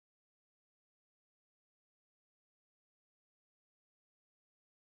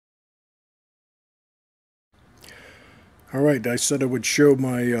Alright, I said I would show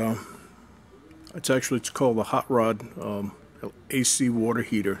my, it's called the hot rod AC water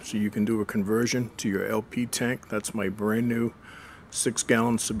heater. So you can do a conversion to your LP tank. That's my brand new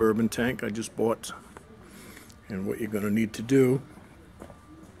 6-gallon Suburban tank I just bought. And what you're going to need to do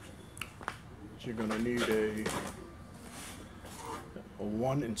is you're going to need a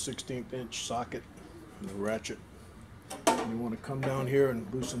 1 16th inch socket and a ratchet. And you want to come down here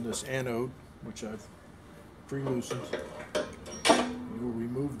and loosen this anode, which I've pre-loosened. You will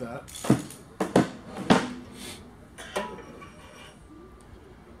remove that.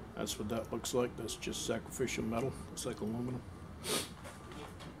 That's what that looks like. That's just sacrificial metal. It's like aluminum.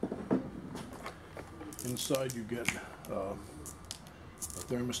 Inside you get a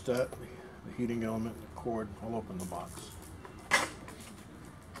thermostat, the heating element, the cord. I'll open the box.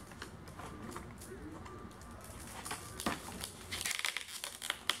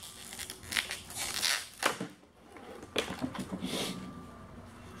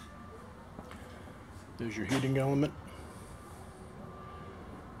 There's your heating element.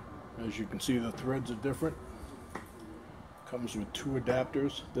 As you can see, the threads are different. Comes with 2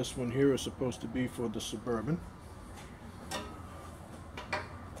 adapters. This one here is supposed to be for the Suburban.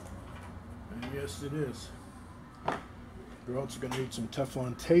 And yes, it is. You're also going to need some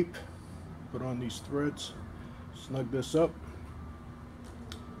Teflon tape. Put on these threads. Snug this up.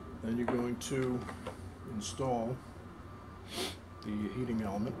 Then you're going to install the heating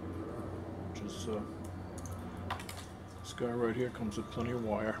element, which is this guy right here. Comes with plenty of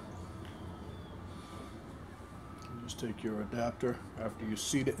wire. Just take your adapter after you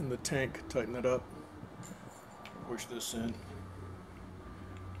seat it in the tank, tighten it up, push this in,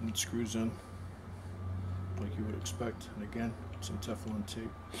 and it screws in like you would expect. And again, some Teflon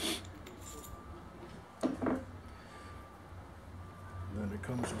tape. And then it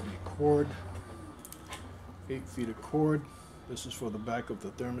comes with a cord, 8 feet of cord. This is for the back of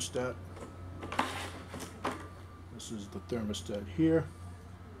the thermostat. This is the thermostat here.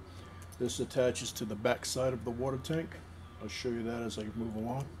 This attaches to the back side of the water tank. I'll show you that as I move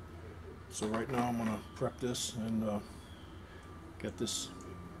along. So right now I'm going to prep this and get the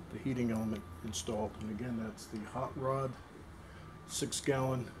heating element installed. And again, that's the hot rod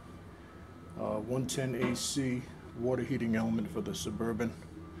 6-gallon 110 AC water heating element for the Suburban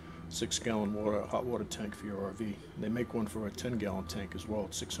 6-gallon hot water tank for your RV. And they make one for a 10-gallon tank as well.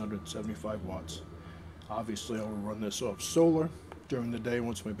 It's 675 watts. Obviously I will run this off solar. During the day,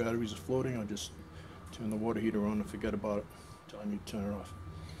 once my batteries are floating, I'll just turn the water heater on and forget about it until I need to turn it off.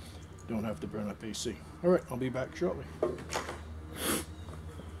 Don't have to burn up AC. Alright, I'll be back shortly.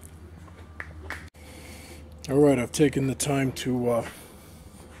 Alright, I've taken the time to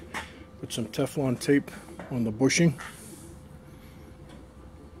put some Teflon tape on the bushing.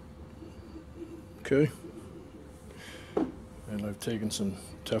 Okay. And I've taken some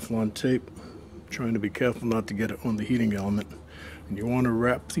Teflon tape, trying to be careful not to get it on the heating element. And you want to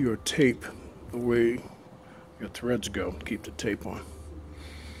wrap your tape the way your threads go. Keep the tape on.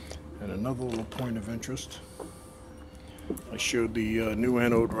 And another little point of interest. I showed the new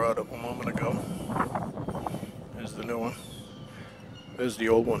anode rod up a moment ago. There's the new one. There's the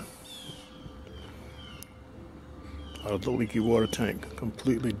old one. Out of the leaky water tank.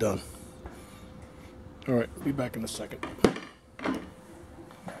 Completely done. Alright, be back in a second.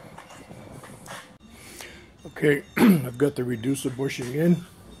 Okay, I've got the reducer bushing in,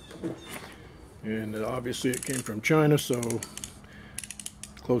 and obviously it came from China, so the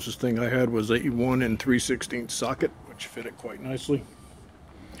closest thing I had was a 1 3/16 socket, which fit it quite nicely.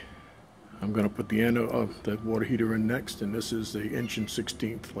 I'm going to put the anode, the water heater in next, and this is the 1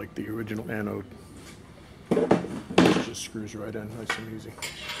 1/16 like the original anode. It just screws right in, nice and easy.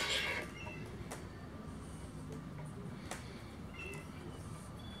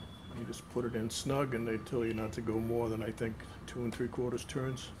 You just put it in snug, and they tell you not to go more than, I think, 2 3/4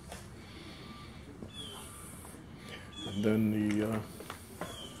 turns. And then the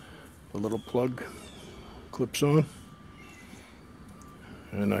little plug clips on.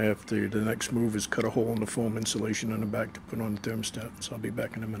 And I have to, the next move is cut a hole in the foam insulation in the back to put on the thermostat. So I'll be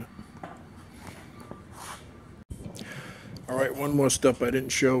back in a minute. Alright, one more step I didn't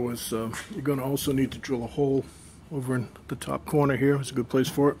show was you're going to also need to drill a hole over in the top corner here. It's a good place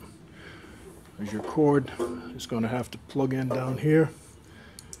for it. There's your cord. It's going to have to plug in down here,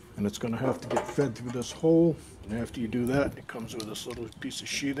 and it's going to have to get fed through this hole. And after you do that, it comes with this little piece of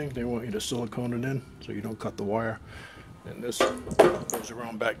sheathing. They want you to silicone it in so you don't cut the wire. And this goes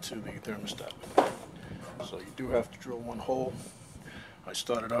around back to the thermostat. So you do have to drill one hole. I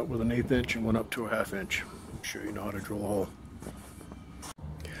started out with an 1/8 inch and went up to a 1/2 inch. I'm sure you know how to drill a hole.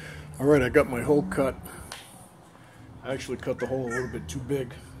 Alright, I got my hole cut. I actually cut the hole a little bit too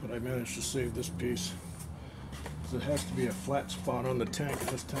big, but I managed to save this piece. It has to be a flat spot on the tank, and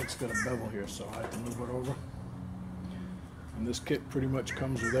this tank's got a bevel here, so I have to move it over. And this kit pretty much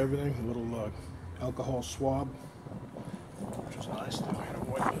comes with everything. A little alcohol swab, which is nice. I'm going to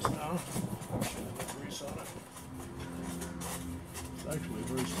wipe this down. There's no grease on it. It's actually a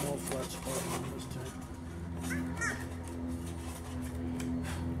very small flat spot on this tank.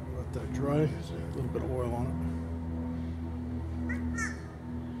 Let that dry. There's a little bit of oil on it.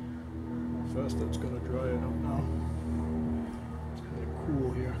 How fast that's going to dry, I don't know. It's kind of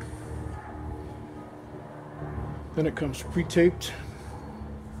cool here. Then it comes pre-taped.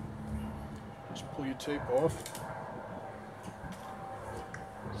 Just pull your tape off.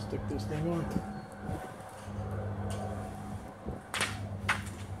 Stick this thing on.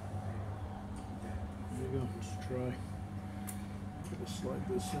 There you go. Just try. Just slide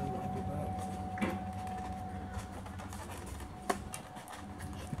this in onto that.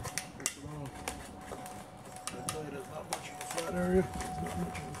 There's not much of a flat area. There's not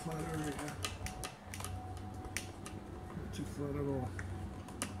much of a flat area here. Not too flat at all.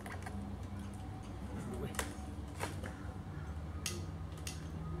 Really.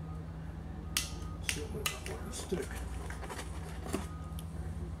 Certainly not want to stick.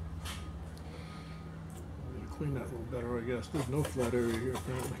 I'm going to clean that a little better, I guess. There's no flat area here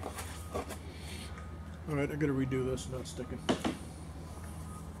apparently. Alright, I got to redo this, not sticking.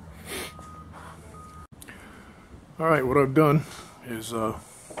 Alright, what I've done is I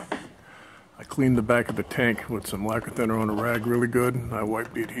cleaned the back of the tank with some lacquer thinner on a rag really good. I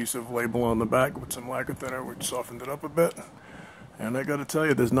wiped the adhesive label on the back with some lacquer thinner, which softened it up a bit. And I gotta tell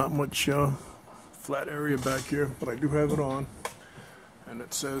you, there's not much flat area back here, but I do have it on. And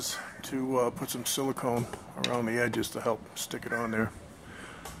it says to put some silicone around the edges to help stick it on there.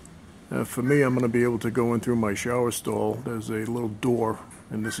 For me, I'm going to be able to go in through my shower stall. There's a little door,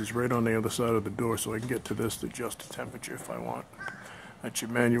 and this is right on the other side of the door, so I can get to this to adjust the temperature if I want. That's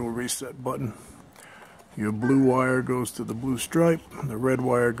your manual reset button. Your blue wire goes to the blue stripe, the red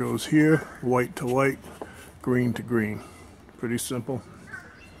wire goes here, white to white, green to green. Pretty simple.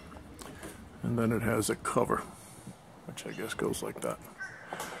 And then it has a cover, which I guess goes like that.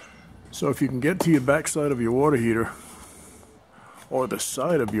 So if you can get to your backside of your water heater, or the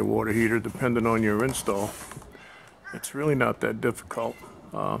side of your water heater, depending on your install, it's really not that difficult.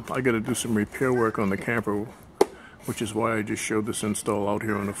 I got to do some repair work on the camper, which is why I just showed this install out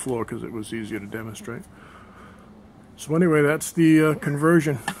here on the floor, because it was easier to demonstrate. So anyway, that's the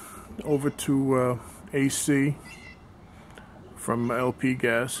conversion over to AC from LP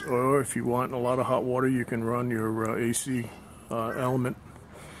gas, or if you want a lot of hot water, you can run your AC element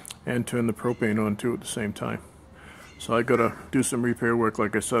and turn the propane on too at the same time. So I gotta do some repair work.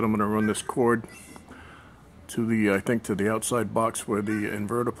 Like I said, I'm gonna run this cord to the, I think, to the outside box where the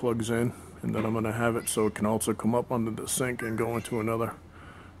inverter plugs in, and then I'm gonna have it so it can also come up under the sink and go into another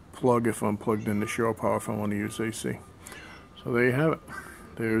plug if I'm plugged into shore power if I want to use AC. So there you have it.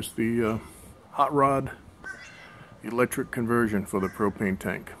 There's the hot rod electric conversion for the propane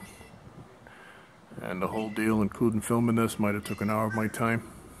tank. And the whole deal, including filming this, might have took an hour of my time.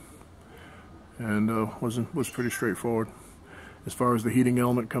 And was pretty straightforward. As far as the heating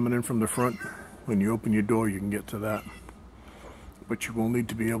element coming in from the front, when you open your door you can get to that, but you will need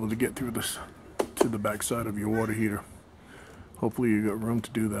to be able to get through this to the back side of your water heater. Hopefully you got room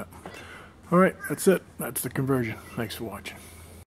to do that. Alright, that's it. That's the conversion. Thanks for watching.